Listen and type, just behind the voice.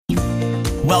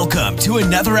Welcome to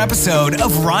another episode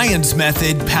of Ryan's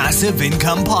Method Passive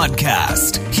Income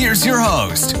Podcast. Here's your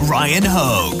host, Ryan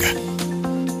Hogue.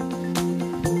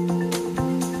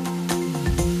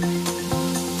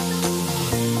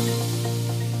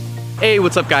 Hey,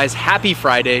 what's up guys? Happy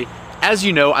Friday. As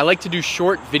you know, I like to do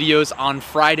short videos on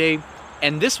Friday,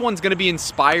 and this one's gonna be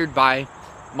inspired by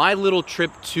my little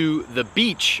trip to the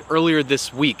beach earlier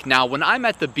this week. Now, when I'm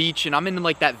at the beach and I'm in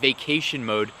like that vacation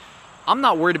mode, I'm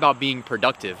not worried about being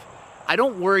productive. I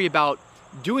don't worry about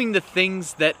doing the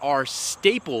things that are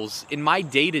staples in my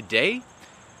day-to-day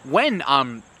when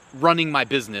I'm running my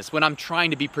business, when I'm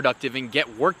trying to be productive and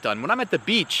get work done. When I'm at the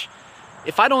beach,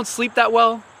 if I don't sleep that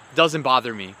well, doesn't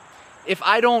bother me. If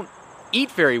I don't eat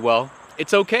very well,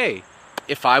 it's okay.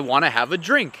 If I want to have a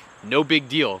drink, no big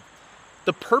deal.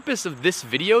 The purpose of this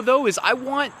video though is I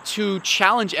want to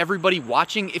challenge everybody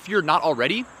watching, if you're not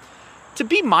already, to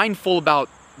be mindful about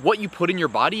what you put in your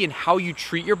body and how you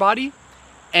treat your body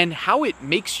and how it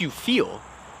makes you feel.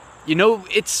 You know,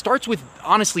 it starts with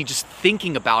honestly just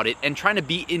thinking about it and trying to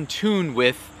be in tune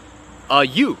with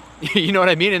you. You know what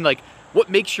I mean? And like what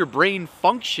makes your brain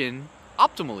function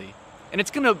optimally. And it's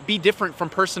gonna be different from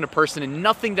person to person, and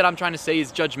nothing that I'm trying to say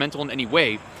is judgmental in any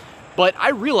way. But I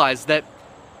realized that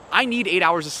I need 8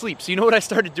 hours of sleep. So you know what I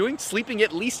started doing? Sleeping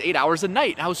at least 8 hours a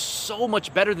night. I was so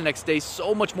much better the next day,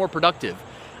 so much more productive.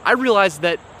 I realized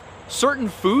that certain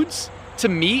foods, to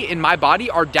me, in my body,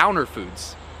 are downer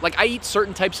foods. Like I eat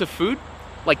certain types of food,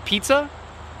 like pizza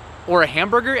or a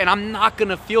hamburger, and I'm not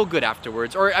gonna feel good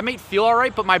afterwards. Or I might feel all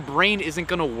right, but my brain isn't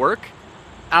gonna work.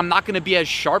 I'm not gonna be as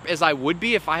sharp as I would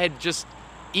be if I had just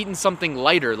eaten something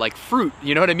lighter, like fruit,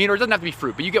 you know what I mean? Or it doesn't have to be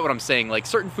fruit, but you get what I'm saying. Like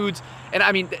certain foods, and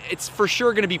I mean, it's for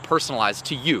sure gonna be personalized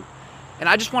to you. And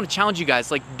I just wanna challenge you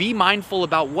guys, like be mindful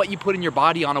about what you put in your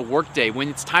body on a work day when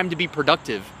it's time to be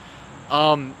productive.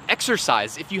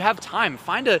 Exercise, if you have time,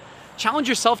 challenge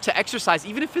yourself to exercise,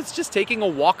 even if it's just taking a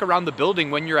walk around the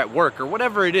building when you're at work or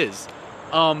whatever it is.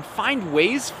 Find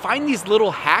these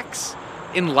little hacks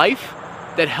in life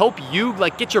that help you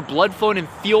like get your blood flowing and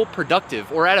feel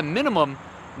productive, or at a minimum,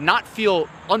 not feel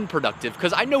unproductive.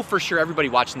 Because I know for sure everybody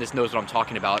watching this knows what I'm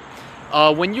talking about.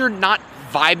 When you're not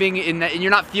vibing in that and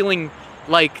you're not feeling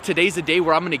like today's a day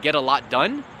where I'm gonna get a lot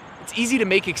done, it's easy to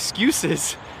make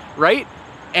excuses, right?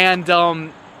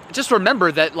 And just remember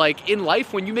that like in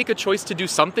life, when you make a choice to do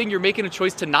something, you're making a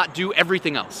choice to not do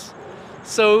everything else.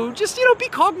 So just, be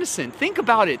cognizant, think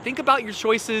about it, think about your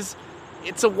choices.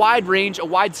 It's a wide range, a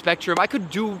wide spectrum. I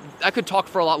could talk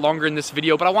for a lot longer in this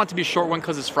video, but I want it to be a short one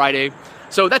because it's Friday.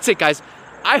 So that's it, guys.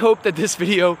 I hope that this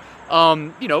video,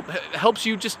 helps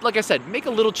you just, like I said, make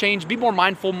a little change, be more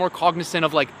mindful, more cognizant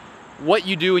of like what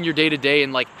you do in your day-to-day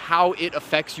and like how it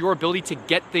affects your ability to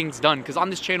get things done. Because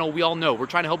on this channel, we all know we're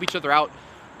trying to help each other out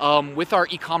with our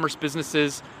e-commerce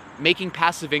businesses, making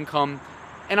passive income.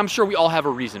 And I'm sure we all have a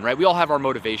reason, right? We all have our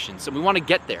motivations and we want to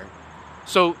get there.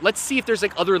 So let's see if there's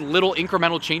like other little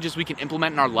incremental changes we can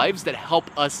implement in our lives that help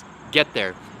us get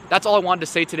there. That's all I wanted to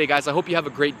say today, guys. I hope you have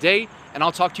a great day, and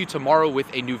I'll talk to you tomorrow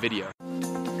with a new video.